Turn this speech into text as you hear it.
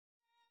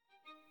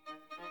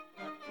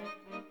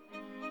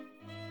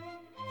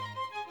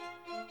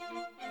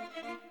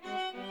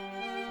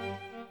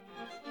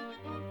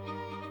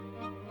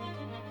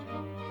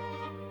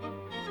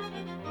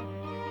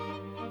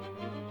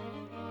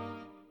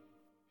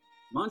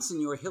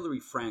Monsignor Hilary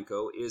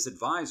Franco is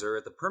advisor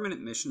at the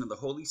Permanent Mission of the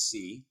Holy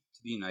See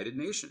to the United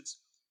Nations.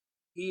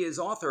 He is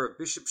author of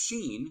Bishop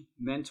Sheen,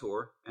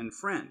 Mentor and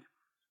Friend.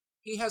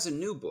 He has a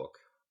new book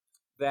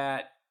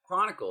that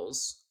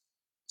chronicles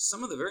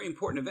some of the very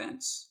important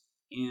events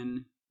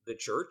in the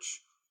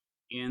church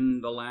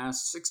in the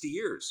last 60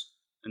 years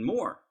and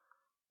more,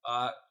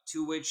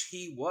 to which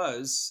he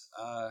was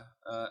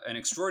an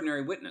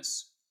extraordinary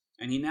witness.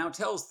 And he now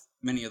tells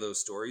many of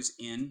those stories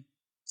in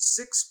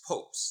Six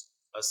Popes,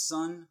 a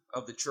Son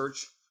of the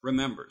Church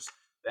Remembers.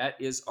 That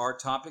is our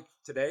topic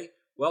today.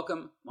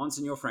 Welcome,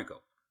 Monsignor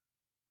Franco.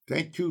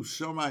 Thank you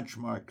so much,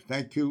 Mark.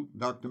 Thank you,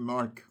 Dr.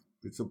 Mark.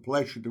 It's a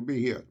pleasure to be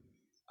here.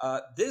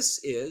 This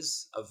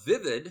is a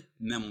vivid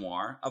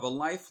memoir of a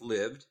life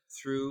lived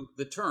through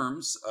the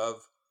terms of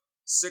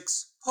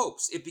six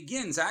popes. It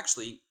begins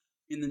actually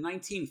in the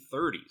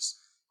 1930s,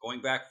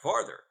 going back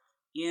farther,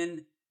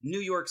 in New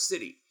York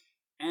City.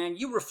 And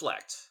you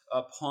reflect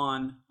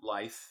upon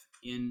life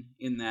in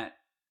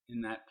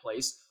that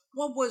place.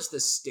 What was the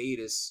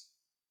status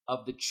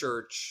of the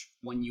church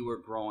when you were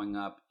growing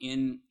up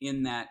in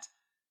that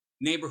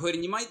neighborhood?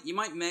 And you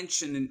might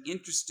mention an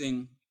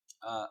interesting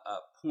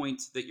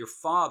point that your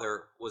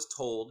father was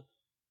told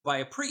by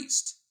a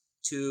priest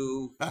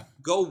to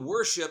go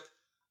worship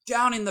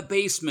down in the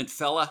basement,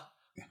 fella.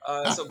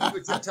 So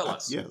tell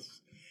us.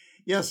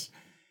 Yes.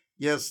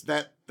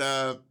 That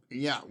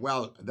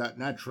that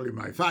naturally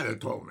my father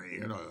told me.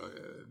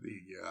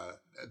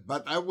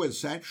 But I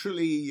was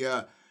actually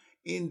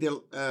in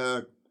the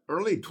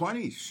early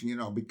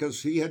 20s.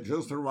 Because he had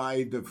just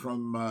arrived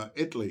from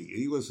Italy.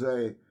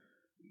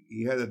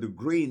 He had a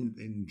degree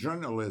in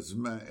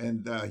journalism,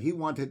 and he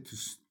wanted to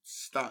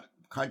start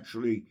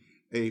actually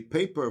a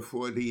paper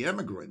for the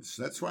immigrants.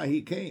 That's why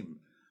he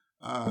came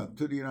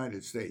to the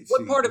United States.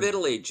 What part of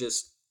Italy?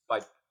 Just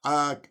by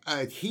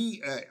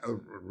he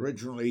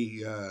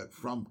originally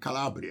from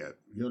Calabria.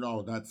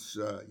 That's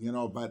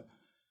but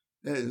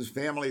his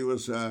family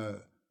was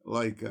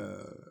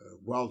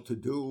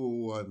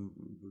well-to-do and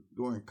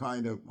doing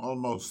kind of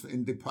almost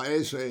in the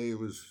paese. They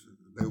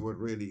were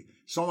really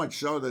so much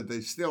so that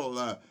they still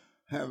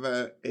have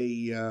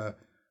a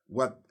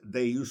what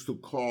they used to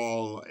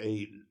call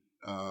a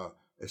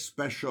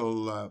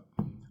special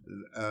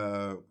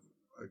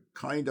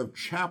kind of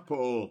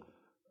chapel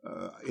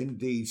in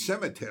the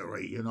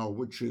cemetery,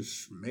 which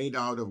is made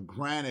out of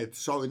granite.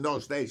 So in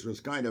those days it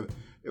was kind of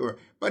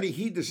but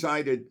he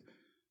decided,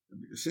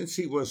 since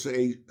he was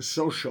a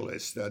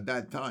socialist at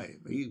that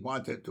time, he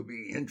wanted to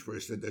be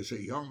interested as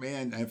a young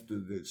man after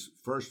this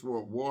First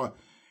World War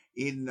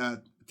in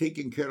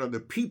taking care of the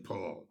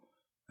people.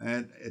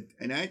 And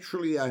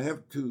actually, I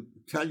have to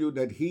tell you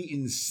that he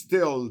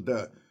instilled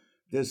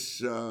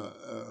this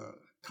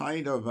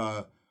kind of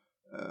a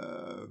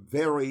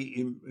very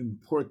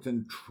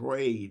important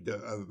trait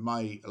of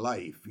my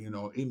life,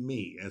 in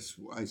me as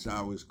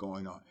I was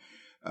growing up.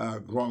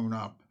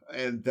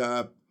 And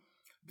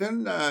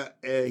then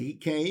he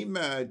came.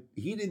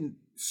 He didn't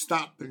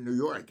stop in New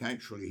York,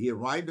 actually. He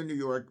arrived in New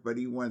York, but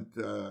he went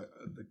to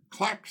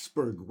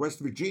Clarksburg, West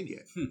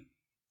Virginia.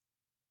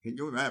 Can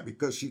you imagine?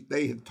 Because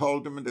they had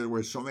told him there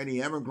were so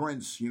many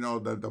immigrants,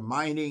 the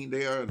mining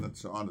there and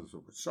so on and so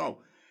forth.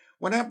 So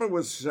what happened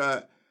was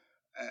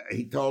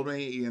he told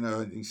me,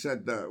 he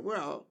said,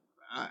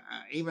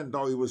 even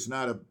though he was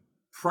not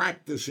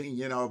practicing,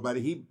 but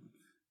he,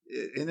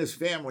 in his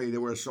family,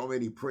 there were so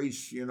many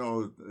priests,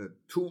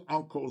 two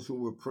uncles who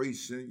were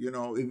priests,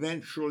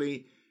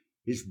 eventually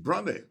his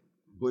brother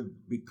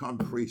would become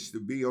priest,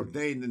 to be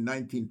ordained in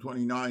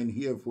 1929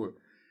 here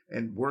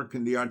and work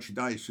in the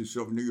Archdiocese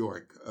of New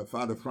York,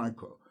 Father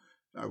Franco.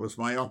 That was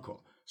my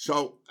uncle.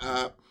 So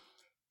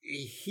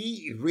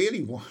he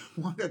really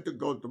wanted to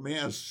go to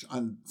Mass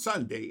on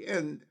Sunday,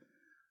 and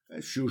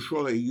as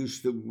usual, he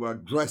used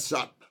to dress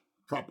up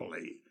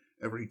properly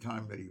every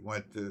time that he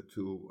went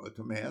to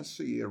Mass.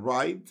 He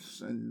arrived,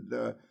 and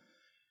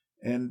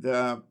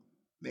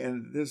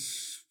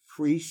this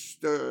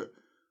priest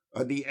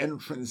at the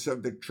entrance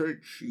of the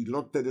church, he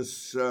looked at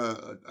his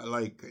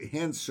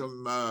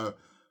handsome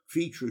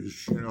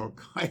features,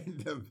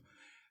 kind of.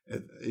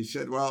 He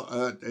said,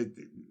 "Well,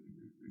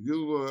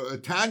 you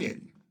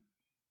Italian?"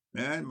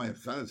 And my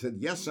father said,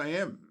 "Yes, I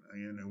am."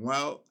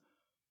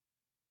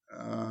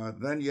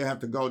 Then you have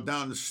to go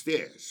down the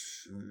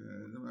stairs.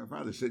 My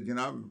father said,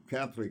 "I'm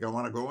Catholic. I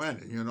want to go in."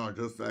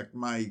 Just like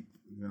my,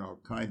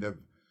 kind of,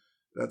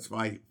 that's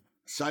my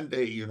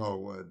Sunday,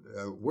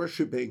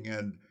 worshiping.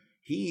 And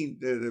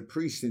the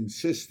priest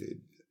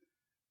insisted,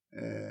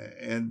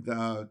 and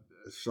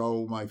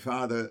so my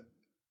father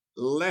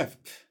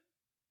left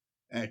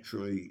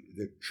actually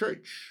the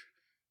church.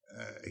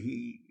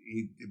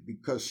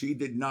 Because he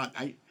did not.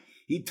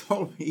 He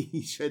told me,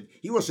 he said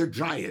he was a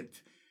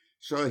giant.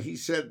 So he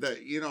said that,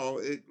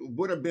 it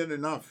would have been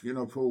enough,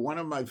 for one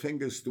of my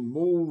fingers to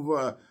move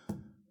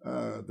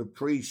the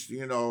priest,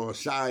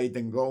 aside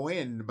and go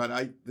in. But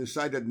I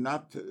decided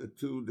not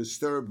to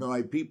disturb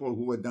my people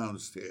who were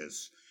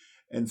downstairs.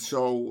 And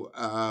so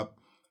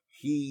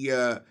he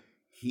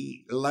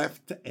he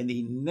left and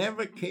he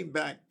never came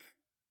back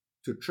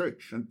to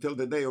church until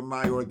the day of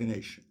my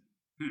ordination.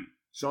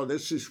 So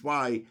this is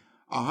why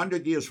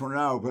 100 years from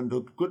now, when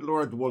the good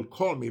Lord will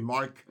call me,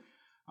 Mark,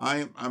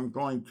 I'm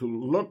going to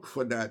look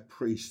for that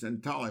priest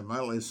and tell him,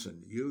 well,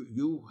 listen,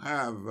 you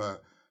have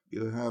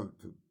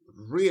to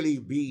really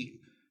be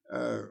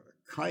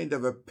kind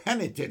of a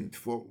penitent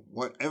for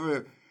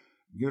whatever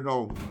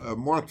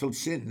mortal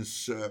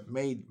sins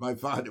made my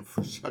father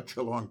for such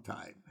a long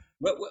time.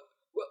 Well,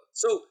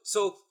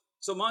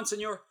 so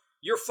Monsignor,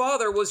 your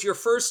father was your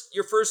first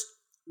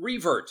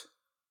revert.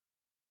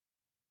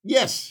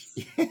 Yes,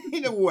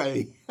 in a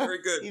way.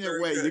 Very good. In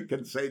a way, you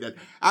can say that.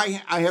 I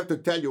have to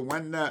tell you,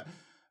 when at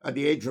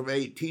the age of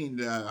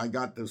 18, I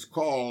got this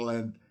call,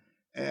 and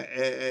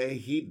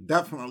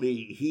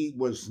he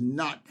was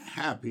not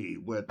happy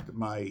with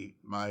my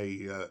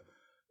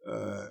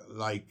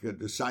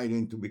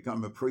deciding to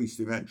become a priest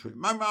eventually.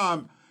 My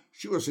mom,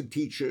 she was a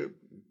teacher.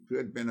 She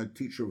had been a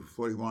teacher for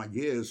 41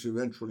 years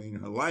eventually in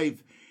her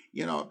life.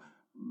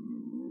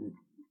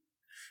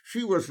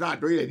 She was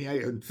not really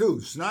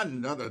enthused, not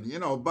another,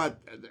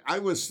 but I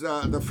was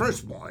the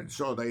firstborn,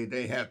 so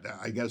they had,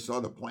 I guess,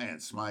 other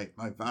plans. My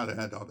father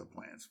had other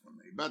plans for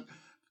me. But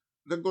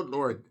the good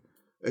Lord,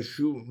 as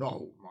you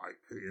know, Mark,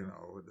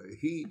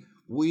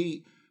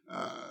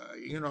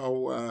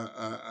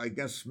 I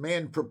guess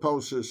man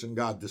proposes and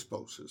God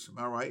disposes.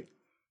 Am I right?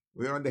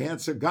 We're in the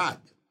hands of God.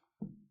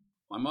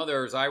 My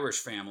mother's Irish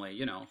family,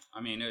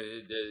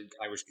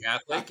 Irish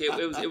Catholic.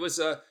 It was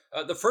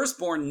the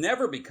firstborn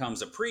never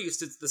becomes a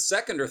priest. It's the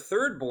second or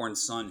thirdborn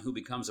son who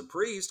becomes a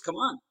priest. Come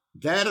on.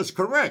 That is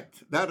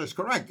correct.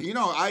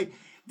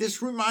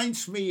 This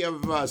reminds me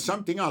of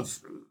something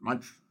else.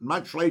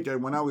 Much later,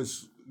 when I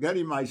was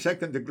getting my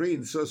second degree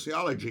in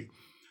sociology,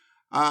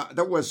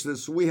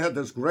 we had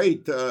this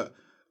great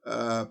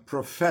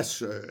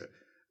professor.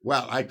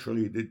 Well,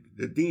 actually,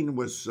 the dean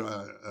was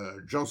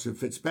Joseph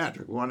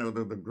Fitzpatrick, one of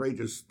the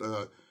greatest,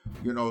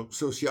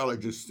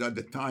 sociologists at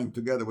the time,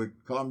 together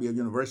with Columbia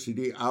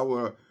University.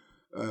 Our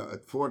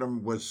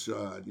Fordham was,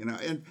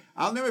 and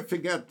I'll never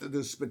forget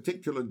this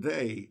particular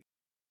day.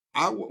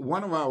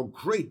 One of our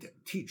great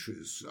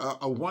teachers,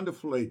 a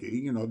wonderful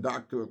lady,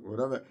 doctor,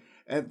 whatever,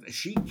 and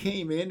she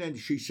came in and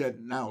she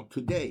said, "Now,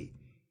 today,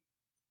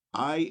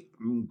 I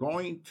am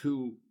going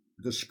to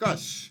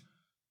discuss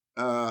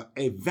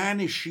a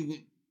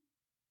vanishing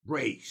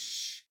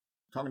race,"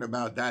 talking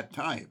about that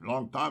time,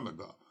 long time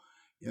ago,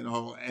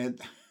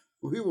 and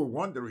we were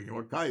wondering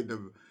what kind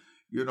of,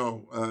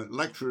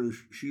 lecture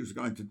she was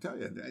going to tell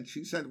you. And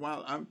she said,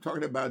 "Well, I'm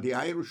talking about the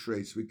Irish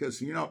race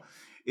because,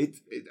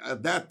 it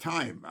at that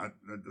time,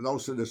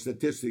 those are the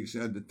statistics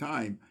at the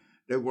time,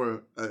 there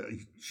were,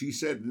 she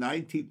said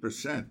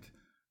 90%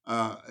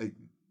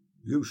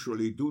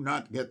 usually do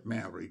not get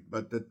married,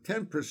 but the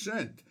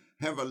 10%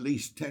 have at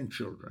least 10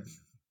 children.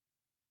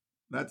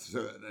 That's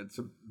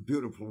a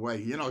beautiful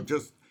way.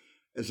 Just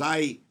as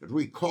I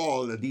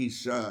recall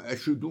these,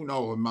 as you do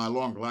know, in my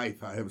long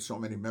life, I have so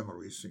many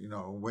memories.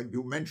 When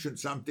you mention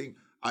something,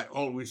 I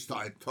always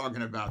start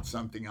talking about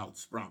something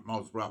else,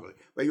 most probably.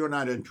 But you're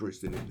not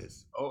interested in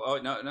this. Oh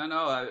no.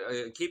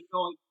 Keep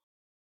going.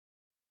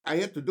 I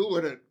had to do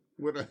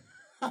with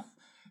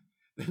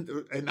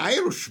an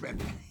Irishman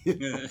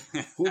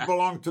who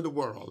belonged to the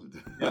world.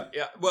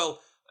 Yeah.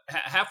 Well,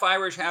 half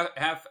Irish,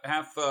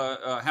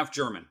 half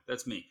German.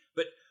 That's me.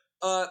 But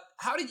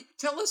how did you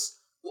tell us?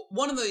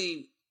 One of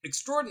the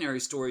extraordinary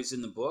stories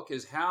in the book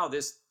is how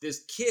this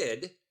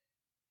kid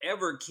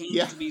ever came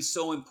to be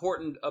so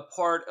important a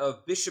part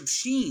of Bishop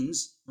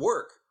Sheen's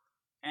work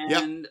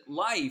and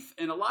life.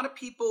 And a lot of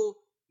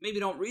people maybe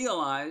don't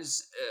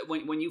realize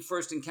when you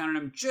first encountered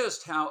him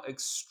just how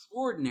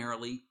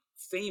extraordinarily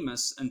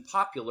famous and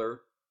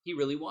popular he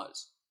really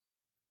was.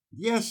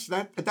 Yes,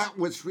 that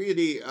was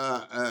really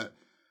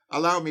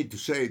allow me to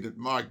say that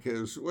Mark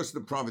was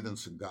the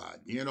providence of God.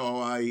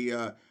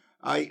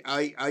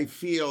 I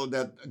feel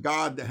that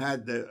God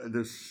had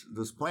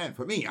this plan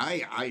for me.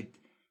 I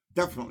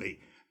definitely,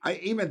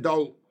 even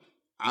though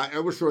I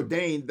was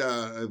ordained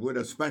with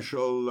a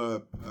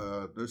special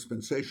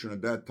dispensation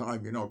at that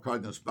time.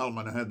 Cardinal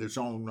Spellman had his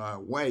own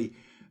way,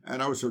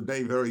 and I was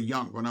ordained very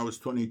young. When I was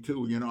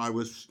 22,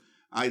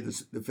 I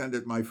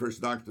defended my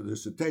first doctoral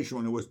dissertation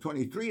when I was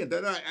 23, and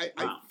then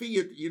I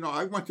figured,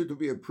 I wanted to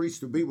be a priest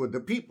to be with the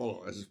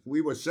people, as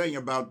we were saying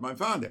about my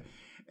father.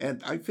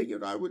 And I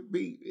figured I would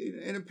be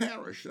in a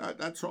parish.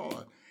 That's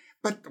all.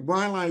 But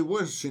while I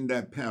was in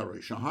that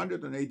parish,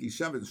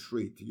 187th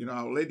Street,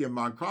 Our Lady of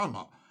Mount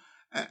Carmel,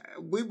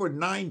 we were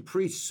 9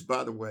 priests,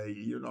 by the way.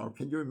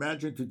 Can you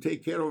imagine, to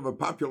take care of a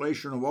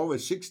population of over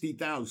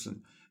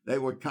 60,000? They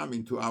were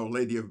coming to Our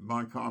Lady of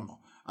Mount Carmel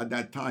at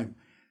that time.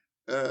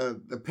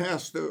 The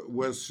pastor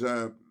was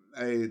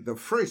the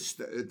first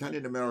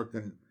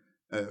Italian-American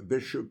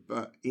bishop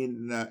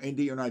in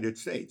the United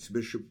States,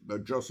 Bishop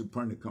Joseph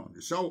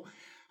Pernicone. So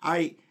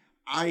I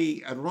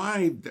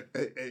arrived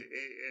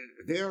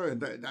there,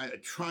 and I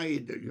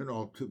tried,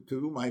 to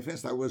do my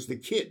best. I was the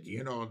kid,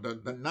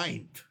 the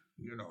ninth,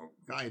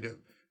 kind of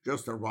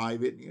just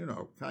arriving,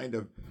 kind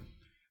of.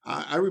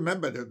 I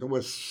remember that there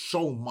was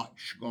so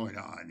much going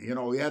on.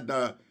 We had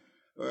the,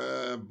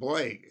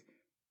 boy,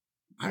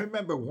 I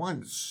remember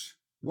one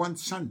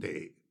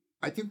Sunday,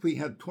 I think we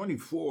had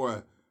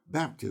 24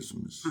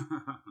 baptisms.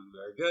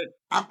 Very good.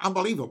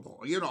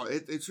 Unbelievable.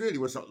 It really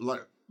was a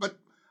lot, but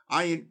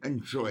I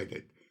enjoyed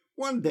it.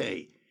 One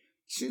day,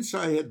 since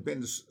I had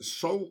been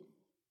so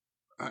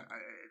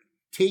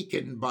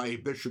taken by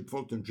Bishop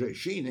Fulton J.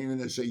 Sheen,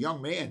 even as a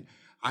young man,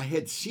 I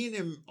had seen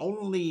him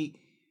only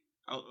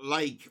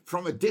like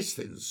from a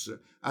distance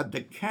at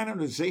the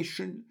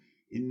canonization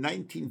in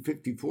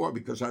 1954,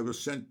 because I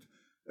was sent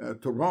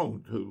to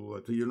Rome,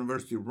 to the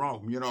University of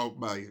Rome,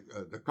 by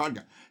the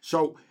Cardinal.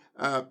 So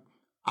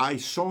I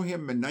saw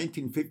him in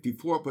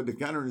 1954 for the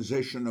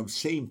canonization of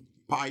Saint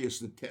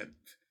Pius X.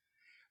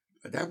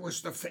 That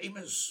was the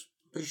famous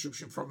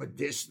bishopship from a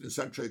distance,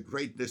 such a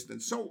great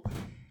distance. So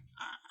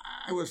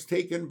I was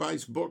taken by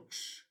his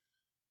books,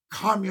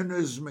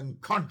 Communism and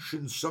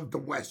Conscience of the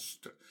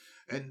West,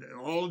 and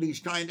all these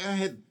kind. I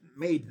had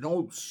made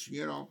notes,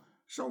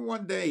 So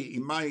one day,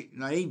 in my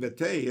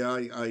naivete,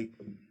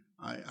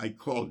 I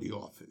called the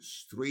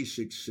office,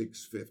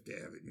 366 Fifth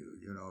Avenue,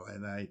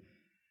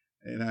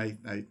 and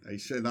I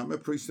said, I'm a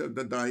priest of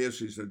the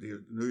Diocese of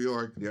New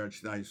York, the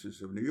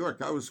Archdiocese of New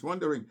York. I was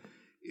wondering,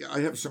 I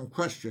have some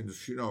questions,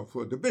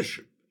 for the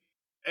bishop.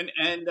 And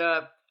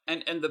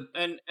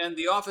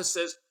the office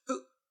says,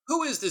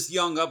 who is this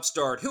young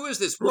upstart? Who is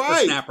this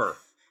whippersnapper?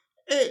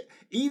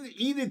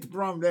 Edith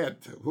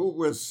Brownette, who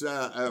was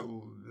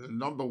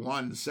number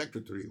one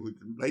secretary.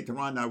 Later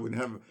on, I would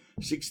have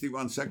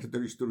 61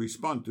 secretaries to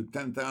respond to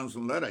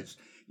 10,000 letters,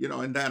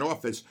 in that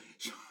office.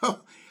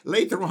 So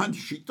later on,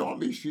 she told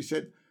me, she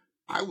said,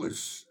 I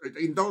was,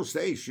 in those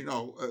days,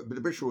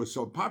 the bishop was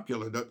so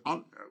popular that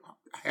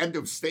head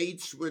of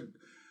states would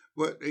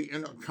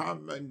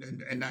come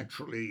and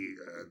actually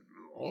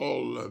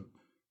all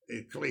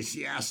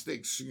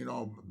ecclesiastics,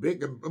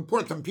 big,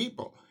 important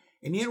people.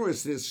 And here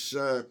was this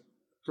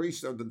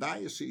priest of the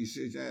diocese,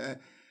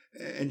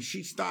 and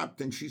she stopped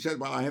and she said,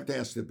 well, I have to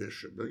ask the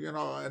bishop,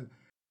 and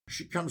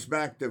she comes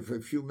back there for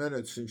a few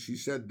minutes and she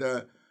said,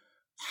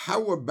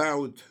 how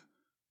about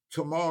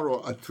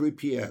tomorrow at 3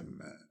 p.m.?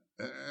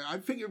 I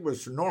figured it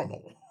was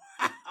normal.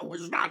 It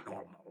was not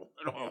normal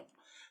at all.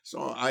 So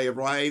I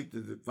arrived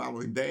the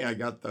following day. I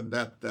got on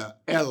that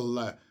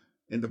L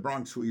in the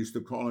Bronx, we used to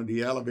call it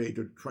the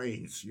elevated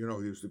trains. We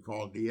used to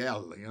call it the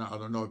L. I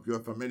don't know if you're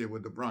familiar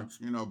with the Bronx,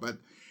 but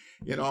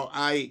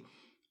I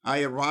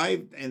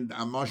arrived and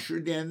I'm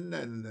ushered in,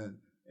 and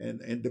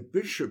the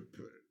bishop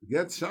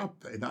gets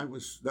up, and that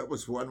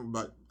was one of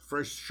my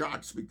first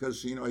shocks,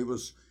 because he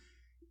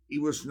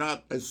was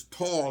not as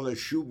tall as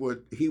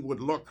he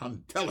would look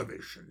on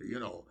television.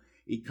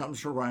 He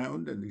comes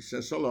around and he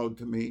says hello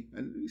to me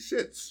and he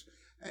sits,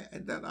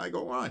 and then I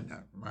go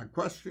on. My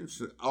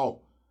questions.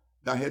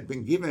 I had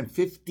been given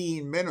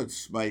 15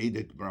 minutes by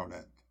Edith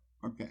Brownette.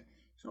 Okay,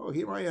 so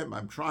here I am.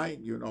 I'm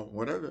trying,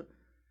 whatever.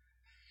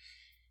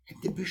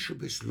 And the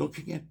bishop is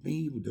looking at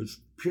me with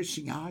those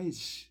piercing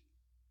eyes.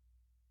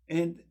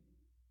 And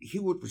he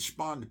would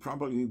respond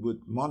probably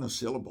with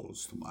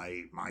monosyllables to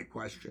my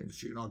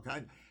questions,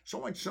 kind. So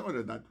much so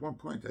that at one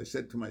point I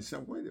said to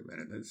myself, wait a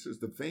minute, this is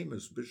the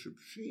famous Bishop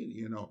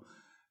Sheen,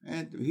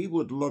 And he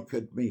would look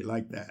at me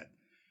like that.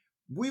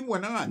 We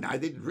went on. I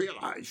didn't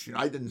realize,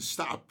 I didn't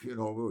stop, it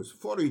was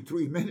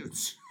 43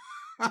 minutes.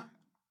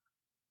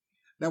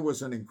 That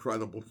was an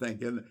incredible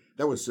thing. And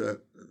that was a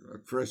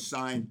first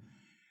sign.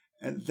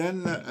 And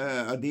then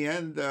at the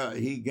end,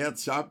 he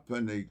gets up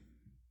and he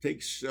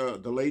takes the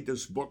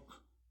latest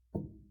book,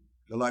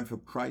 The Life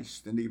of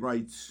Christ, and he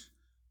writes,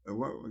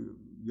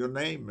 your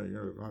name,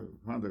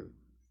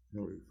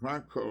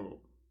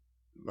 Franco,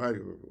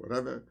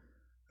 whatever.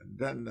 And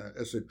then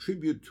as a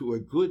tribute to a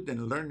good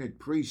and learned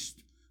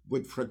priest,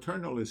 with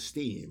fraternal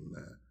esteem,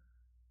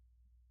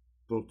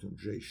 Fulton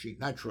J. Sheen.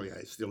 Naturally,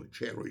 I still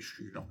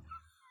cherish,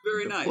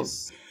 Very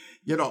nice.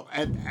 Book.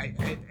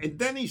 And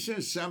then he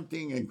says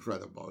something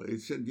incredible. He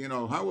said,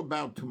 how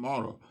about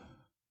tomorrow,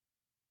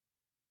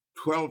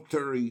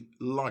 12:30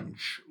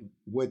 lunch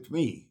with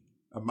me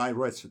at my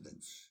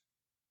residence?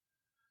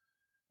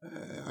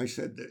 I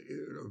said,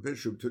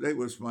 Bishop, today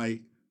was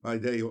my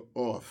day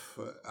off.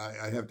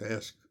 I have to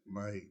ask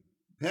my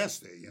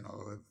pastor,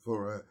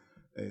 for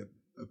a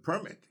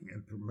permit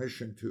and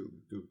permission to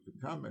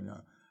come. And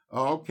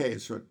okay,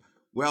 so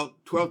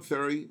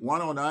 12:30,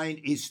 109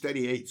 East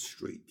 38th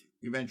Street.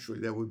 Eventually,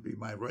 that would be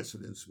my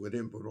residence with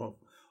him for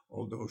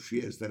all those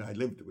years that I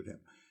lived with him.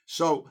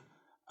 So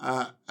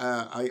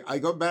I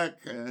go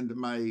back, and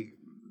my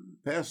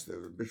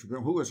pastor, Bishop,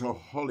 who was a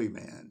holy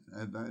man,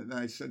 and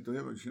I said to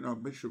him,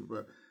 Bishop,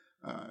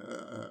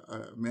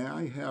 may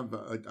I have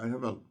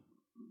an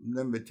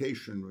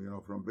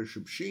invitation, from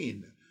Bishop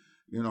Sheen,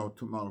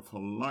 tomorrow for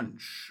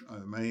lunch.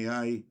 May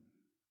I?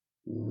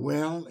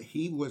 Well,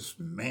 he was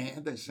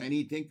mad as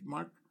anything,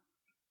 Mark.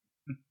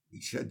 He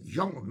said,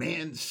 young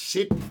man,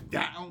 sit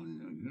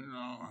down.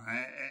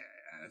 I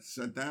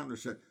sat down and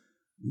said,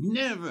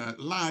 never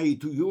lie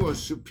to your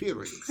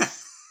superiors.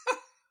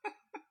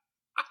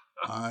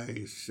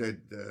 I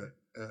said,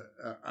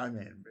 I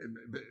mean,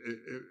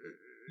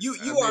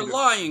 You are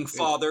lying,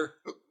 Father.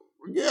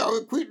 yeah,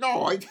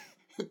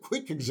 a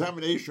quick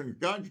examination of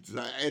conscience.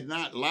 I had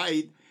not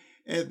lied.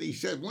 And he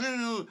said,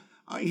 well,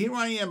 here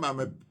I am. I'm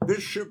a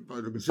bishop,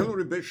 an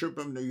auxiliary bishop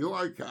of New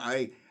York.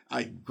 I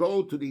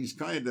go to these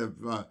kind of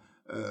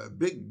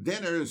big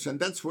dinners, and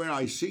that's where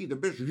I see the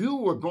bishop. You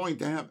were going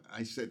to have.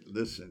 I said,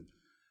 listen,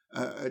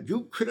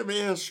 you could have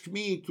asked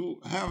me to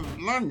have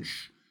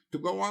lunch, to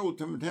go out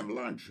and have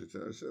lunch.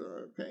 So I said,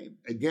 okay.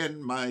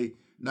 Again, my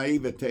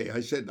naivete.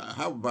 I said,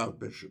 how about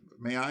Bishop?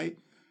 May I?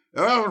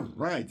 Oh,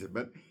 right.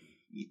 But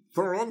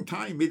for a long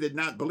time, he did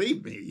not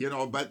believe me,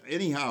 But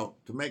anyhow,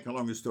 to make a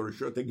long story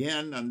short,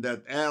 again, on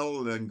that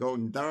L and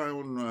going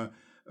down,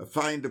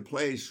 find a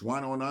place,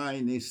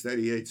 109 East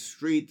 38th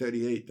Street,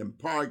 38th and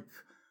Park.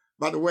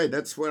 By the way,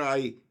 that's where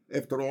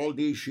after all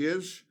these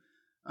years,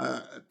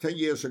 10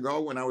 years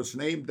ago, when I was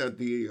named at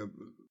the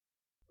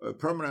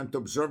permanent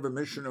observer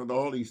mission of the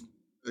Holy,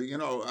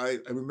 I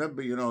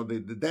remember,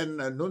 the then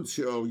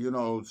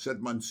nuncio,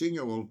 said,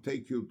 Monsignor will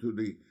take you to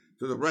the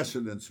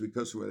residence,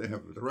 because they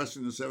have the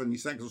residence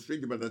 72nd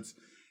Street, but that's,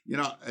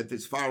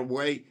 it's far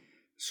away.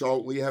 So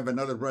we have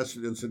another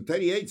residence on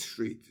 38th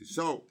Street.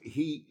 So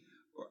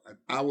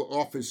our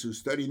office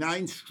is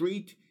 39th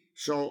Street.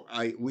 So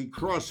we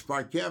cross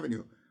Park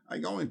Avenue. I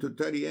go into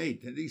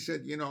 38th, and he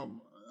said,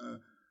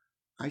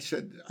 I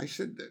said,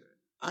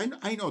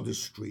 I know the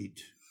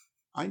street.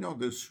 I know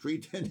the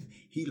street. And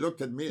he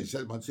looked at me and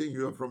said, Monsignor,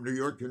 you're from New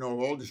York, you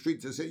know all the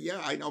streets. I said,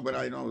 yeah, I know, but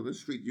I know the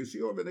street. You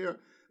see over there,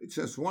 it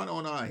says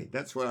 109.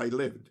 That's where I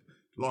lived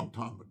a long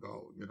time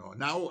ago,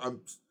 Now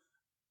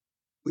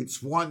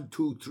it's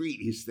 123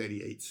 East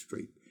 38th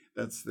Street.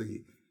 That's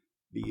the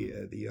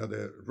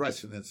other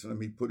residence. Let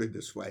me put it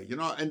this way,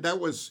 and that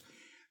was,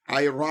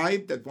 I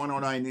arrived at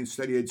 109 East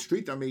 38th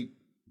Street. I mean,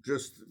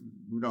 just,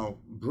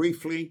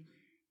 briefly.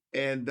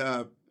 And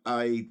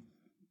I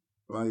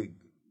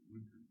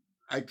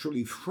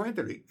actually,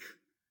 Frederick,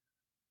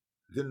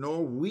 the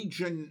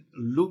Norwegian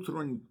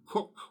Lutheran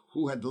cook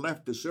who had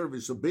left the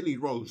service of Billy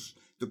Rose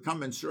to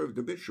come and serve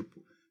the bishop,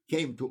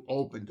 came to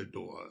open the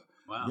door.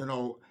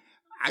 Wow.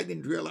 I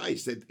didn't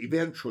realize that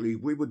eventually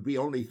we would be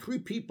only 3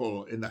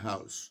 people in the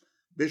house: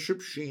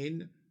 Bishop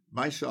Sheen,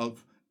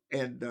 myself,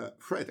 and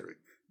Frederick,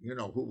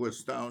 who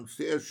was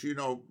downstairs,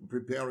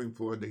 preparing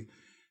for the...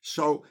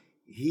 So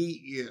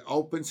he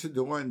opens the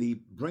door and he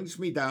brings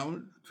me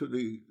down to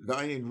the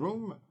dining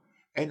room.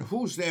 And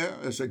who's there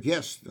as a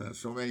guest?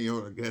 So many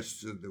other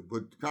guests that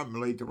would come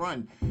later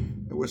on.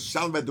 It was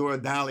Salvador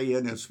Dali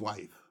and his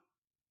wife.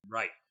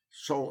 Right.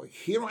 So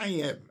here I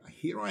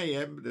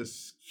am,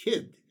 this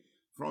kid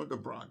from the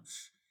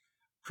Bronx.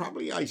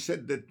 Probably I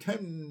said the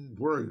 10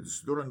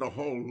 words during the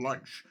whole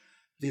lunch.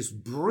 This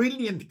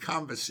brilliant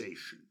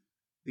conversation.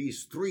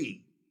 These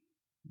 3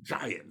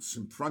 giants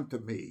in front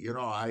of me.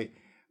 I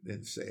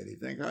didn't say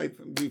anything.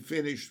 We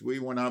finished. We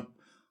went up,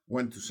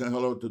 went to say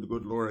hello to the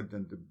good Lord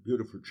and the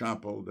beautiful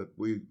chapel that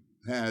we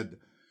had,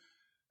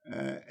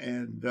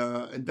 and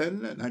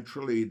then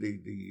naturally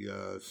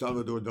the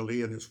Salvador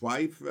Dali and his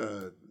wife,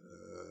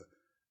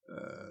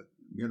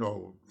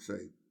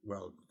 say,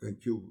 well,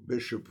 thank you,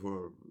 Bishop,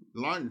 for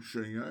lunch,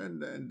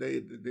 and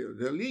they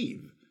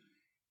leave.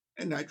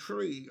 And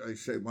naturally, I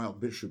say, well,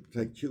 Bishop,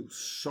 thank you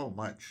so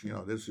much.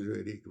 This is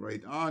really a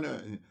great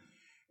honor.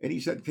 And he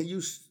said, can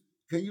you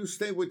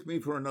stay with me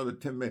for another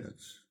 10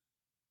 minutes?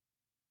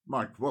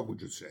 Mark, what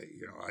would you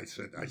say? I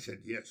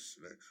said yes,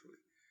 actually.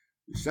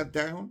 We sat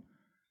down,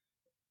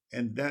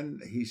 and then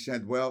he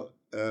said, well,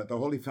 the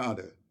Holy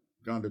Father,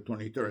 John the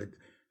 23rd,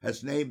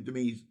 has named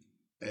me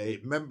a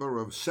member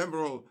of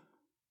several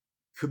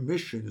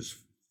commissions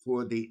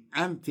for the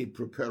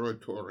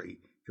anti-preparatory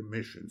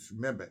commissions.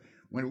 Remember,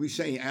 when we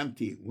say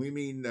anti, we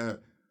mean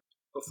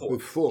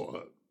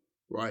before,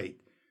 right?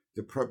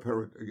 The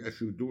preparatory,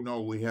 as you do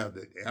know, we have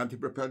the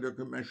anti-preparatory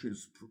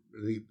commissions,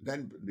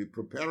 then the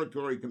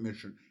preparatory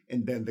commission,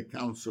 and then the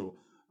council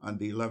on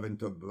the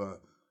 11th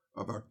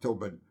of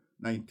October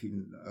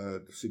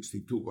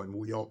 1962 when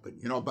we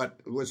opened. But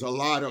it was a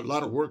lot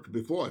of work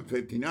before in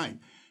 '59.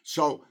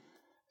 So,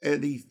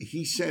 and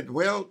he said,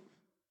 well,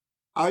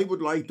 I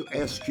would like to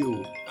ask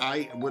you.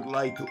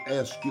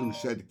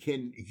 Said,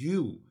 can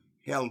you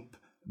help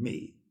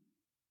me,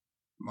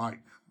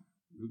 Mike?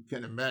 You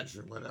can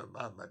imagine what I'm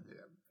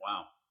there.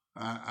 Wow.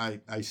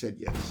 I said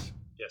yes.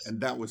 Yes.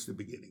 And that was the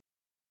beginning.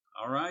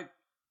 All right.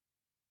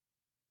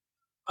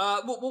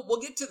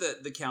 We'll get to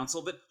the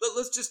council, but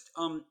let's just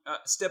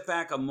step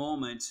back a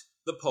moment.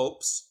 The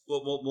popes.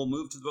 We'll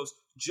move to the popes.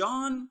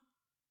 John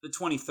the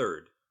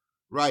 23rd.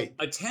 Right.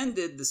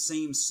 Attended the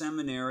same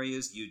seminary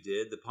as you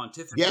did, the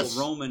Pontifical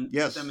Roman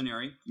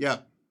Seminary.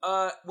 Yeah.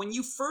 When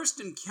you first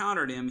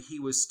encountered him, he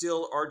was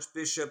still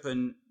Archbishop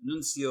and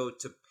Nuncio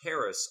to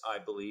Paris, I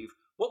believe.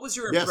 What was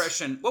your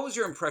impression? What was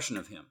your impression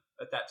of him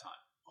at that time?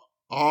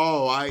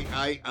 Oh,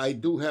 I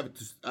do have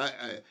to.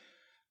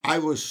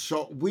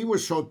 we were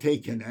so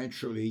taken,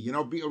 actually.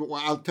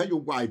 I'll tell you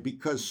why.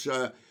 Because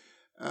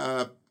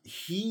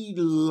he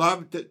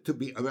loved to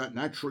be,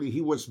 naturally,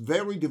 he was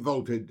very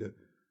devoted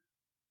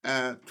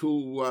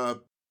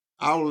to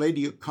Our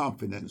Lady of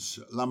Confidence,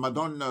 La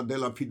Madonna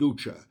della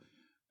Fiducia.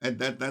 And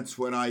that's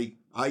when I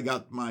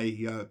got my,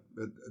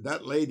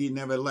 that lady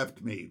never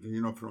left me,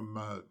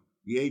 from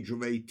the age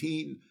of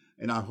 18.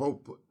 And I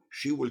hope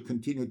she will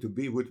continue to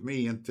be with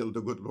me until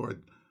the good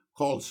Lord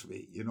calls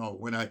me,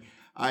 when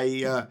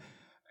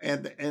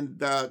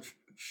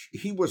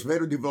he was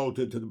very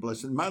devoted to the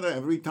Blessed Mother.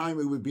 Every time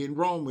we would be in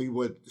Rome, we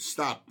would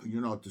stop,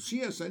 to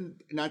see us.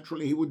 And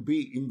naturally, he would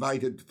be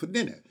invited for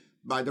dinner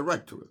by the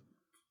rector,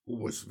 who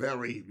was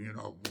very,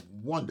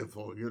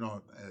 wonderful,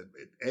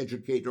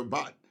 educator,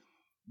 but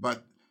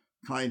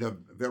kind of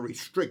very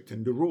strict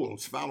in the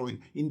rules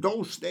following. In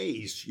those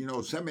days,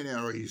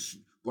 seminaries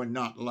were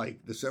not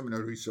like the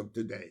seminaries of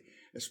today,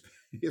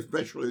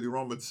 especially the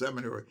Roman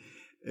seminary.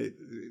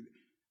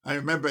 I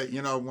remember,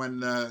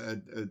 when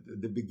at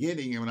the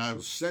beginning, when I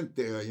was sent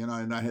there,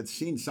 and I had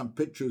seen some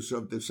pictures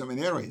of the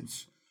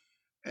seminarians.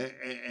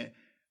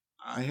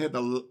 I had a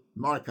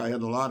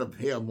lot of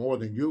hair, more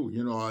than you,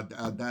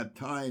 at that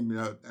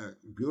time,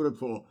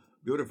 beautiful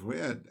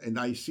hair. And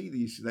I see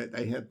that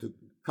they had to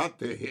cut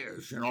their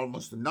hairs,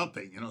 almost to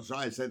nothing, So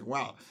I said,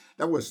 wow,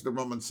 that was the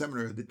Roman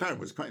seminary at the time. It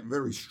was kind of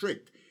very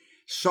strict.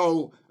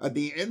 So at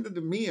the end of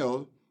the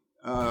meal,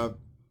 the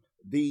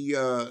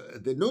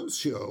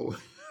nuncio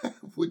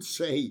would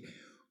say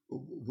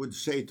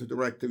to the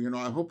rector,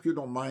 I hope you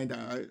don't mind.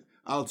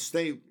 I'll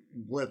stay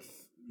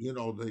with,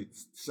 the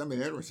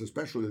seminarians,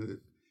 especially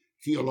the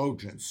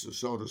theologians,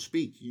 so to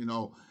speak,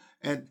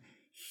 and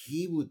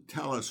he would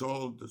tell us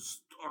all the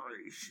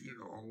stories,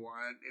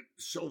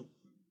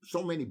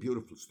 so many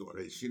beautiful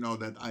stories,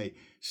 that I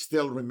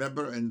still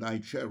remember and I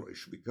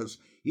cherish, because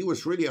he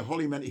was really a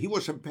holy man. He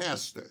was a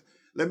pastor.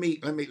 Let me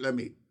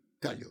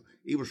tell you,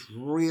 he was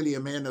really a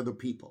man of the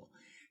people.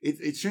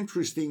 It's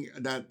interesting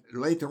that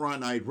later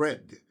on I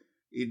read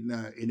in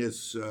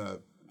his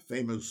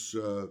famous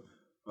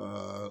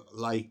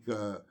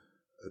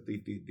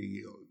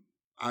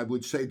I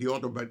would say the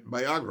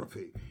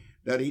autobiography,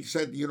 that he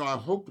said, I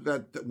hope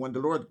that when the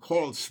Lord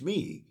calls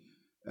me,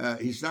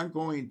 he's not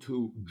going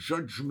to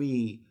judge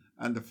me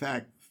on the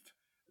fact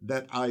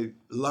that I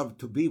love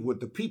to be with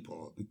the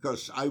people,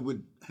 because I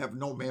would have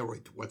no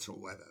merit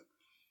whatsoever.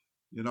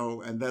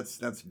 And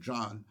that's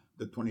John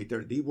the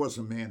 23rd. He was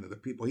a man of the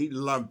people. He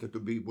loved to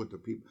be with the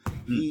people.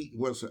 He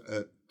was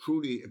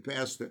truly a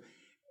pastor.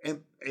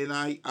 And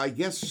I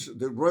guess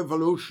the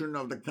revolution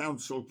of the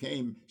council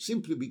came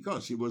simply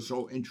because he was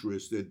so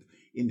interested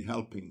in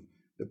helping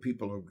the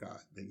people of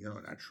God,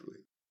 naturally.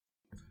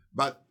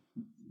 But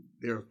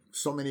there are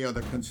so many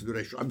other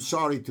considerations. I'm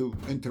sorry to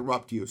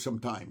interrupt you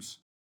sometimes.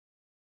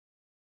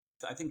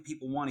 I think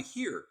people want to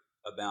hear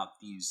about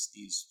these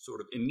sort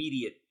of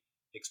immediate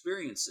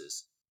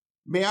experiences.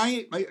 May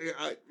I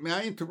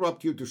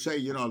interrupt you to say,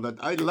 that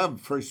I love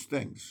first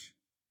things.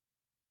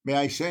 May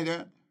I say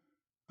that?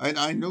 And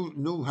I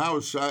knew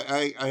House.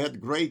 I had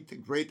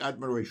great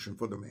admiration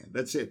for the man.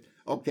 That's it.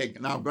 Okay,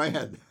 now go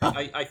ahead.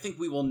 I think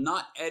we will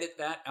not edit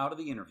that out of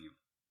the interview.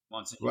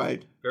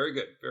 Right. Very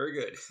good. Very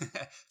good.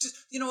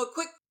 Just, a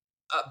quick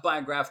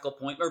biographical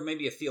point, or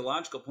maybe a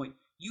theological point.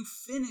 You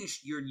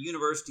finished your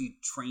university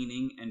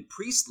training and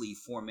priestly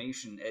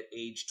formation at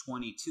age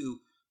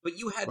 22, but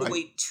you had to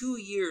wait 2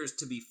 years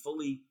to be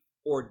fully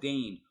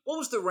ordained. What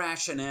was the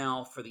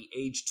rationale for the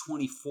age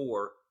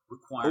 24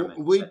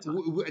 requirement?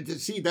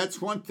 See,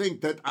 that's one thing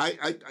that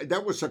I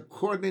that was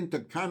according to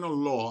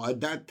canon law. At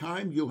that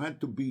time, you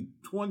had to be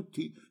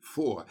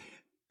 24.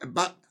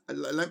 But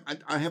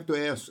I have to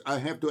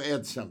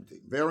add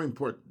something very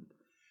important.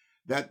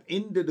 That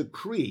in the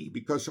decree,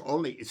 because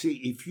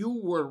if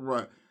you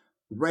were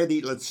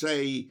ready, let's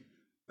say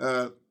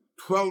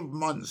 12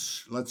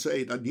 months, let's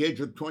say at the age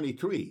of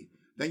 23,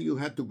 then you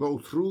had to go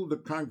through the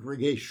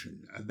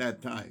congregation at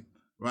that time,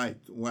 right?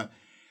 Well,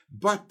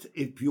 but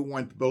if you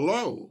went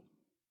below,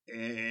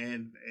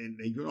 and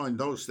in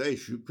those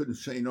days you couldn't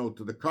say no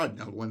to the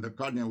cardinal when the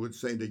cardinal would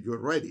say that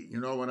you're ready. You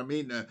know what I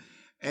mean?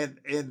 Then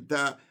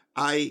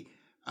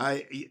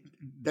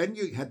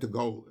you had to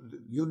go.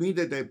 You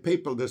needed a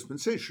papal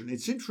dispensation.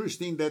 It's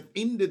interesting that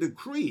in the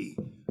decree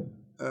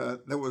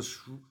there was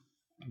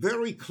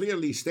very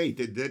clearly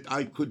stated that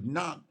I could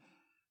not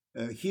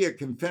hear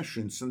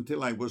confessions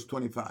until I was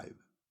 25.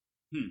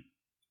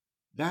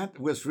 That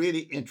was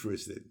really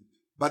interesting.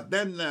 But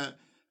then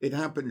it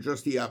happened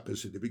just the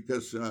opposite,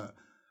 because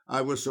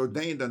I was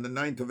ordained on the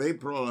 9th of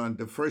April, and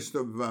the 1st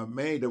of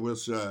May there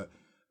was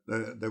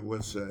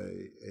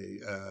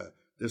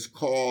this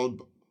call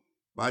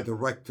by the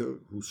rector,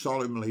 who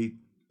solemnly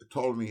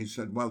told me, he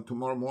said, well,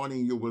 tomorrow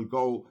morning you will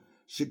go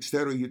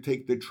 6:30, you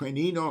take the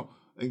Trenino,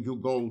 and you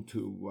go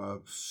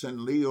to St.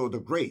 Leo the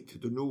Great,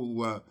 the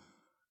new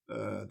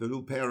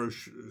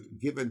parish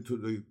given to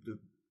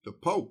the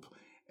Pope.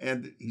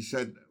 And he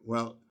said,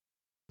 well,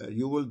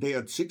 you will there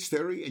at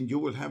 6:30, and you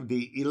will have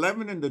the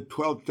 11 and the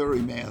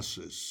 12:30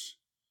 masses.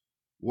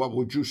 What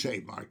would you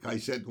say, Mark? I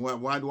said, well,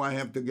 why do I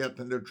have to get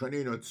in the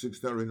Tranino at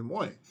 6:30 in the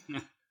morning?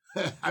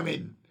 I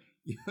mean,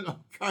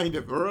 kind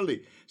of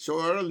early,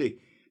 so early.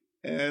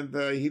 And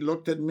he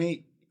looked at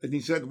me and he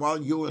said,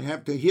 well, you will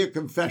have to hear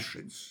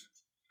confessions.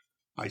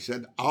 I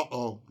said,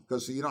 uh-oh,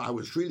 because, I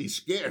was really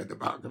scared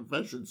about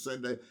confessions.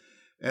 And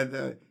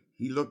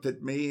he looked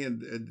at me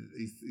and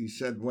he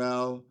said,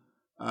 well,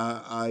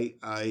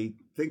 I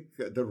think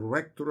the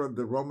rector of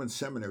the Roman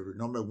seminary,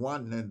 number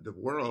one in the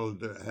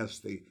world, has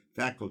the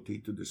faculty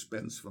to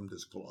dispense from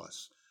this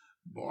clause.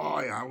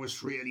 Boy, I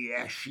was really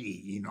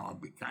ashy,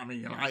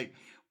 becoming, and I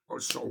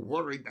was so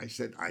worried. I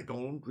said, I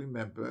don't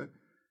remember.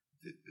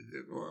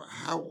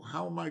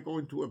 How am I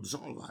going to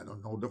absolve? I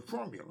don't know the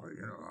formula,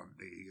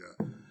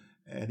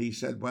 and he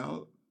said,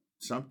 well,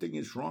 something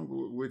is wrong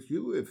with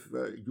you if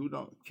you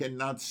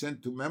cannot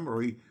send to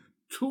memory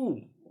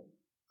two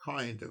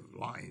kind of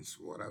lines,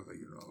 whatever,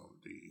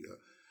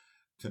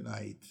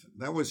 tonight.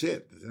 That was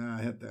it.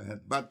 I had to,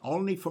 but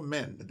only for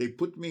men. They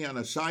put me on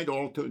a side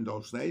altar in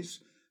those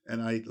days,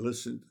 and I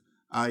listened.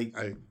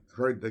 I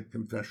heard the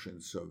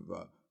confessions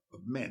of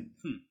men.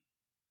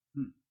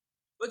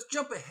 Let's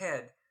jump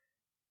ahead.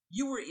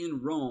 You were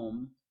in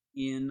Rome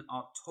in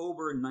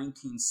October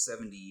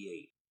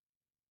 1978.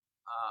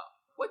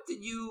 What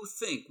did you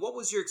think? What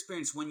was your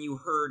experience when you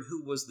heard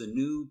who was the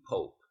new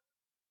pope?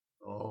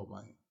 Oh,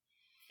 my.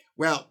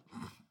 Well,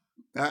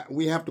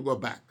 we have to go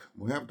back.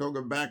 We have to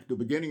go back to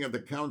the beginning of the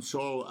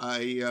council.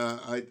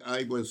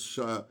 I was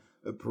a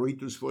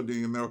peritus for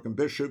the American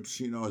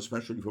bishops,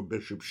 especially for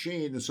Bishop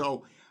Sheen.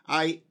 So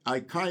I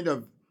kind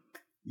of,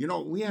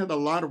 we had a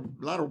lot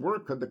of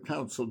work at the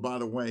council, by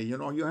the way.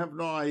 You have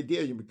no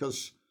idea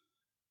because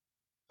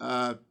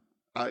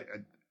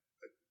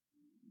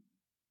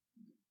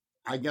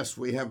I guess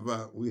we have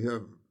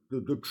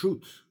the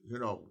truth,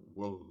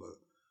 will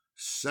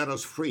set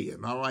us free.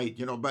 Am I right?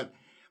 But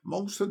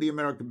most of the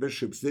American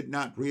bishops did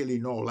not really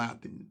know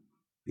Latin.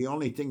 The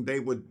only thing they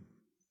would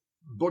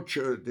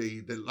butcher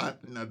the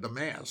Latin of the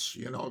Mass,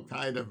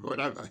 kind of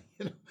whatever.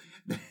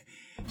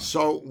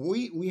 So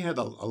we had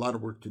a lot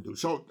of work to do.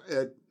 So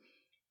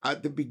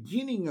at the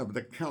beginning of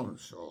the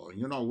council,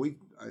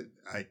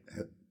 I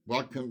had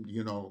welcomed,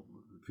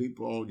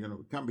 people,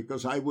 come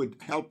because I would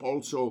help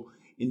also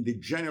in the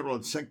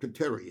general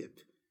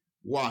secretariat.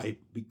 Why?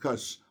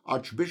 Because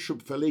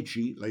Archbishop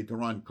Felici,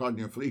 later on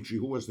Cardinal Felici,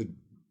 who was the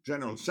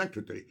general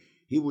secretary,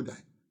 he would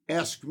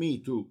ask me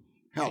to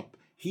help.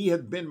 He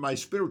had been my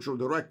spiritual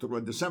director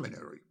at the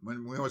seminary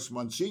when we was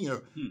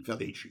Monsignor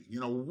Felici.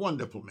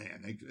 Wonderful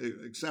man,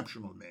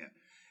 exceptional man,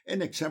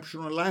 an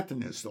exceptional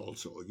Latinist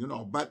also.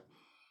 But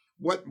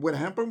what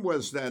happened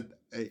was that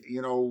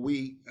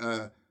we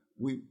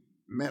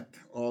met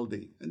all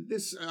the, and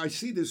this I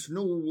see this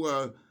new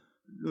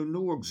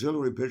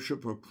auxiliary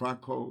bishop of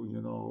Krakow.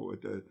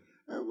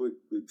 We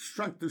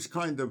struck this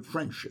kind of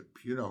friendship.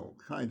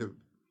 Kind of.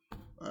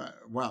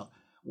 Well,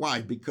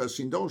 why? Because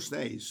in those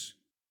days,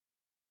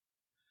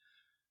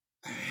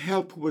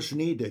 help was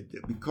needed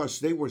because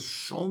there were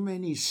so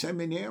many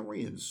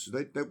seminarians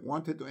that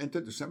wanted to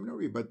enter the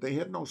seminary, but they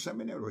had no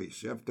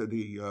seminaries after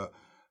the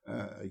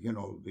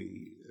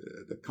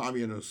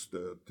communist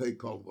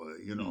takeover,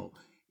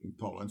 in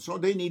Poland. So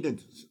they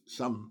needed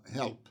some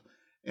help,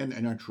 and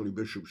actually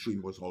Bishop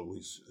Sheen was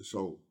always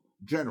so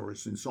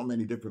generous in so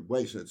many different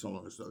ways. That's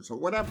all. So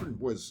what happened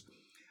was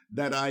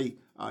that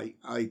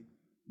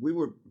we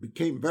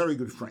became very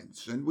good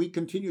friends, and we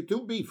continue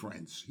to be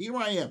friends. Here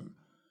I am,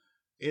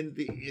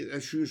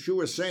 as you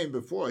were saying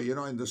before,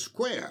 in the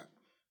square.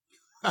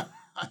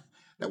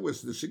 That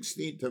was the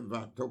 16th of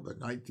October,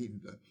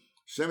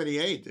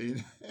 1978,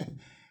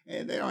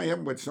 and there I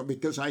am with some,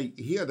 because I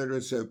hear there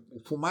is a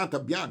fumata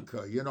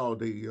bianca,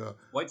 the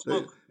white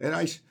smoke, and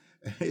I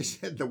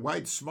said the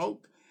white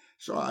smoke.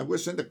 So I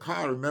was in the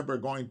car. I remember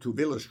going to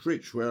Villa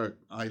Stritch, where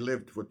I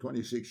lived for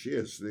 26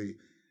 years. The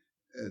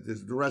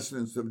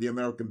residence of the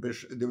American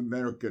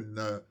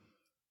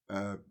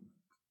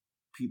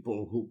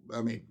people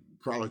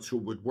prelates who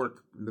would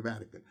work in the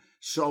Vatican.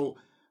 So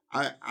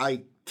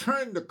I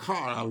turned the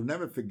car, I'll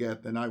never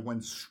forget, and I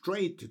went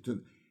straight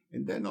to,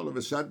 and then all of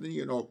a sudden,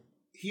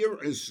 here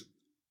is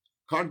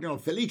Cardinal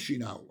Felici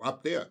now,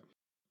 up there,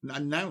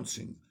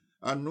 announcing,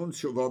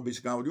 Annuncio vobis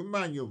gaudium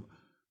magnum,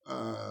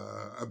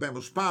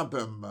 habemus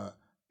papam,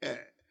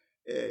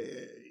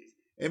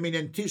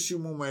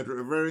 eminentissimum et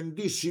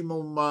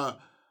reverendissimum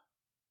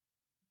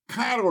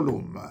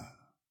Carolum.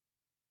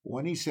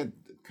 When he said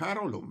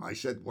Carolum, I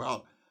said,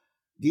 well,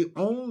 the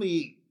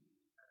only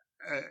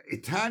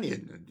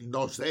Italian, in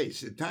those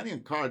days,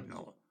 Italian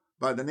cardinal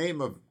by the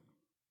name of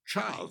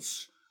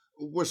Charles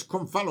was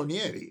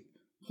Confalonieri,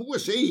 who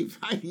was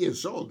 85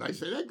 years old. I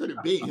said, that could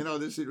it be?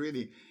 This is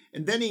really...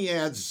 And then he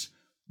adds,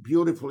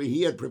 beautifully,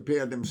 he had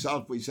prepared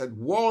himself. He said,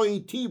 Voi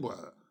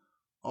Tibur.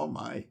 Oh,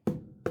 my.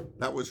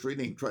 That was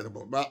really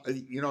incredible. Well,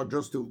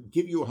 just to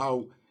give you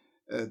how,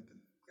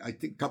 I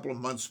think a couple of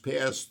months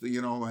passed,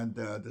 and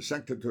the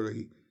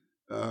secretary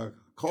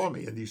called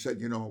me and he said,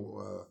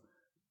 the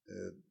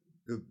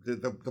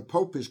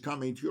Pope is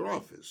coming to your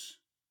office.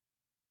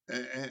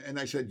 And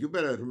I said, you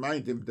better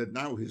remind him that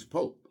now he's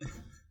Pope.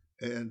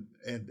 And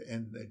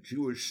the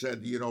Jewish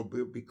said,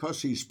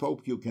 because he's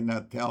Pope, you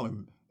cannot tell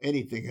him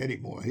anything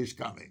anymore. He's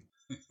coming.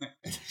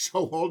 And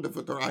so all the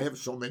photographers, I have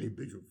so many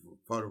beautiful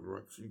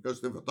photographs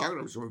because the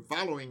photographers were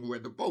following where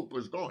the Pope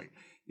was going.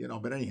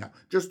 But anyhow,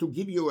 just to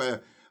give you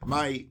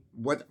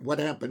what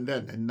happened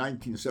then in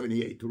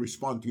 1978 to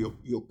respond to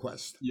your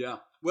quest. Yeah.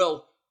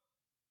 Well,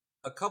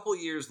 a couple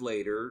years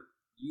later,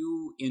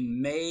 you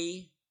in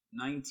May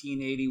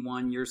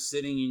 1981, you're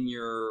sitting in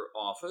your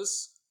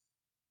office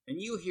and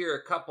you hear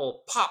a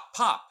couple pop,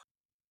 pop.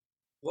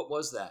 What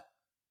was that?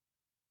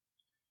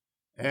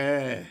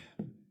 That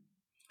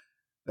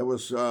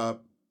was a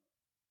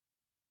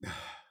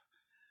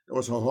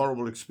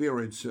horrible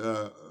experience,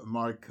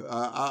 Mark.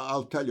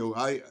 I'll tell you,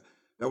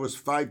 that was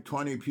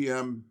 5:20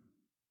 p.m.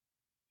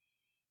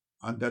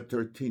 on that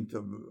 13th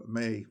of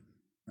May,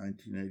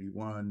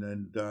 1981,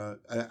 and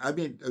I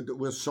mean, it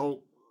was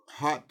so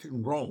hot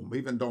in Rome,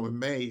 even though in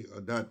May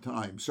at that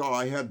time. So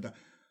I had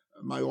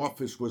my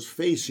office was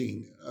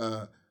facing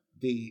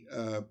the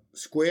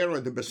square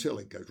of the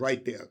Basilica,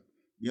 right there,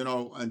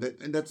 and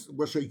that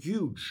was a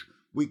huge.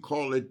 We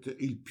call it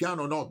il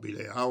piano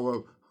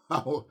nobile.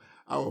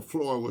 Our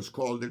floor was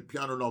called il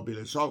piano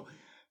nobile. So,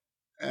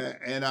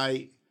 and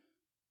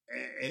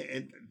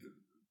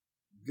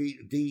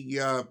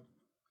the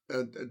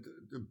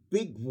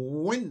big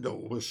window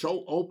was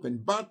so open,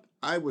 but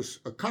I was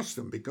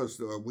accustomed because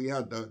we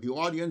had the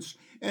audience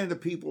and the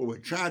people were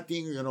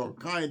chatting,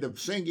 kind of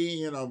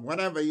singing,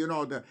 whatever,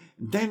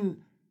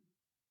 then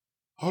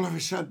all of a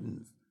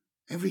sudden,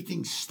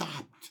 everything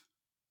stopped,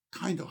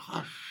 kind of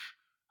hush,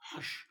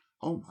 hush.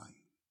 Oh my!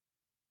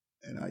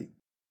 And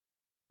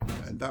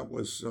that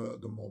was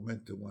the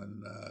moment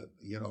when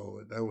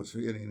that was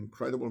really an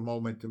incredible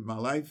moment in my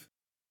life.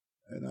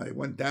 And I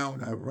went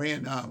down. I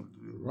ran out,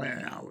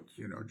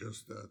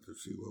 just to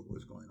see what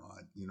was going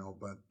on,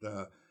 But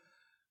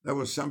that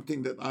was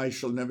something that I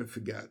shall never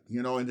forget,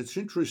 And it's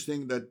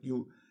interesting that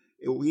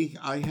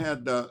I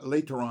had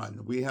later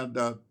on we had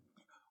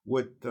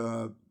with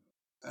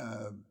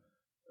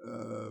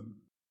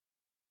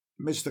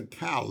Mr.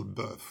 Kalb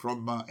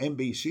from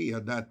NBC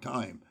at that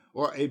time,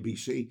 or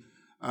ABC.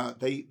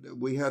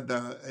 We had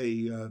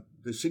the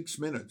 6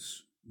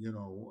 minutes.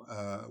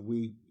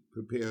 We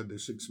prepared the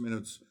 6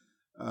 minutes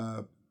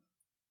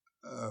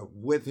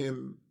with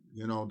him.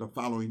 The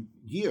following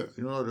year,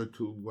 in order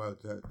to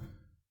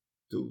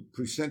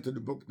present the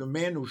book, "The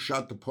Man Who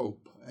Shot the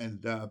Pope,"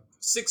 and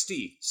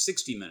 60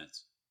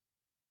 minutes.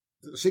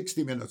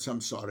 60 minutes.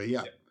 I'm sorry,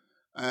 yeah.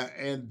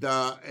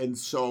 And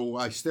so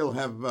I still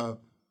have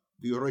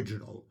the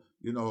original,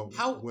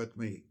 with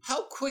me.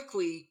 How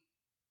quickly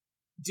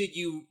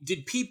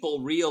did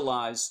people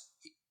realize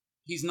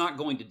he's not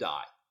going to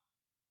die?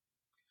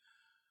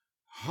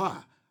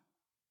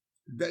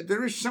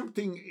 There is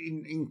something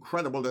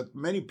incredible that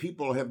many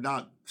people have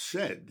not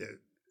said.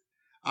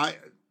 I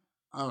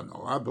don't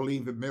know. I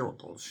believe in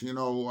miracles.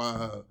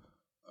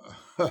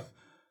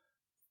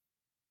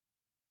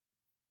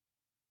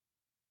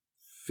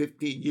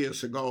 15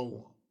 years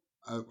ago,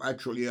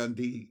 actually on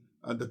the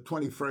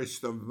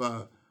 21st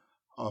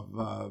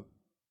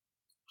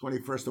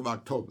of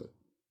October,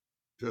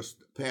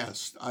 just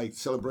passed, I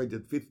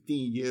celebrated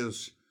 15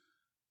 years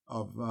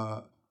of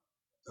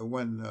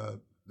when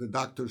the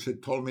doctors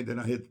had told me that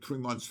I had 3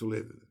 months to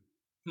live.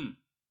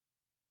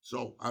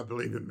 So I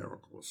believe in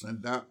miracles,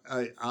 and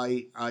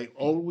I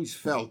always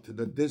felt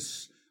that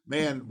this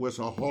man was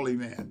a holy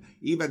man,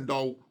 even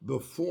though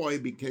before he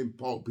became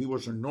Pope, he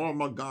was a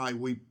normal guy.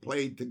 We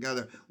played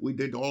together. We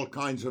did all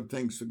kinds of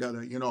things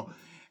together,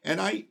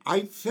 And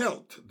I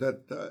felt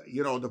that,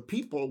 the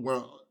people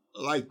were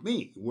like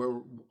me,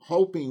 were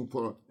hoping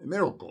for a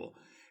miracle.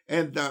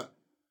 And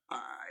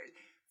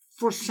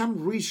for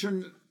some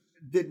reason,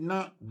 did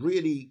not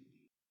really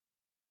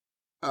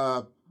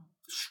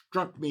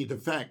struck me the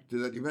fact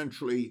that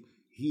eventually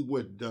he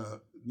would,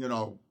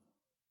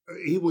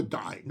 he would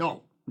die.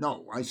 No,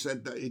 I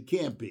said that it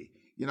can't be.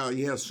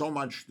 He has so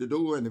much to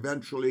do, and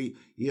eventually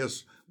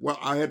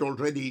I had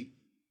already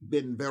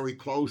been very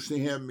close to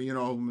him,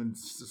 and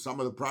some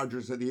of the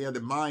projects that he had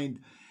in mind,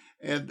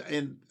 and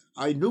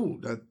I knew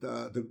that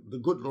the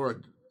good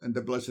Lord and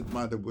the Blessed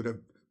Mother would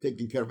have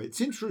taken care of it. It's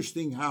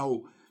interesting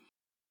how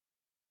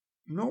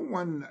no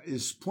one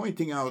was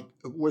pointing,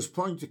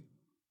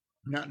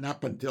 not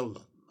up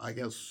until, I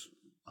guess,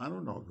 I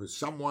don't know,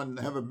 someone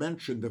ever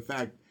mentioned the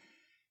fact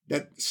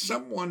that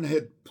someone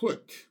had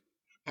put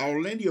Our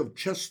Lady of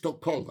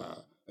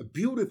Czestochowa, a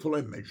beautiful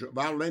image of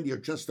Our Lady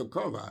of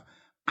Czestochowa,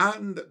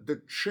 on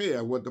the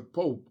chair where the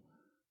Pope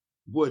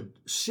would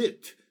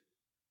sit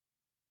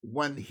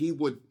when he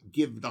would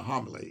give the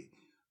homily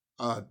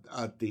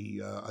at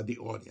the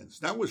audience.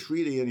 That was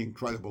really an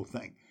incredible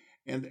thing,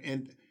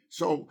 and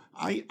so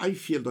I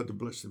feel that the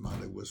Blessed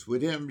Mother was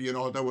with him.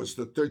 That was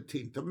the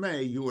 13th of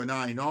May. You and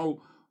I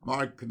know,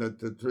 Mark, that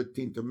the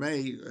 13th of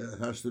May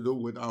has to do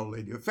with Our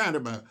Lady of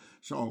Fatima.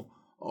 So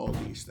all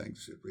these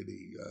things are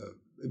really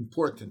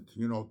important,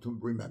 to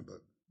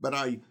remember. But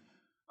I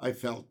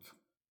felt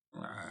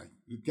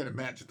You can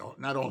imagine,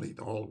 not only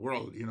the whole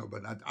world,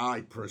 but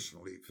I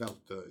personally felt,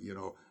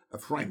 a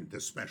friend,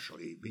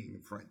 especially being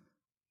a friend.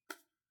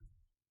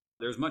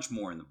 There's much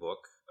more in the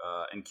book.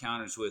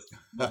 Encounters with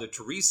Mother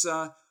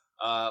Teresa,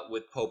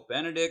 with Pope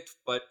Benedict.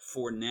 But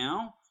for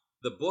now,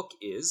 the book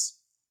is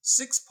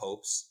Six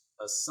Popes,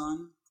 A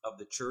Son of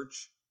the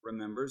Church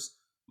Remembers.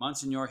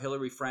 Monsignor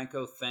Hilary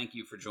Franco, thank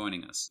you for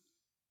joining us.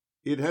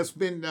 It has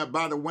been,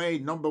 by the way,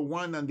 number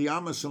one on the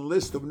Amazon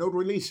list of no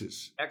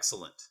releases.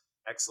 Excellent.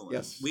 Excellent.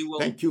 Yes. We will.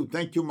 Thank you.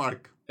 Thank you,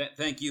 Mark.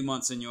 Thank you,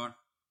 Monsignor.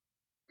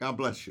 God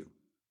bless you.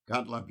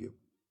 God love you.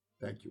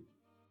 Thank you.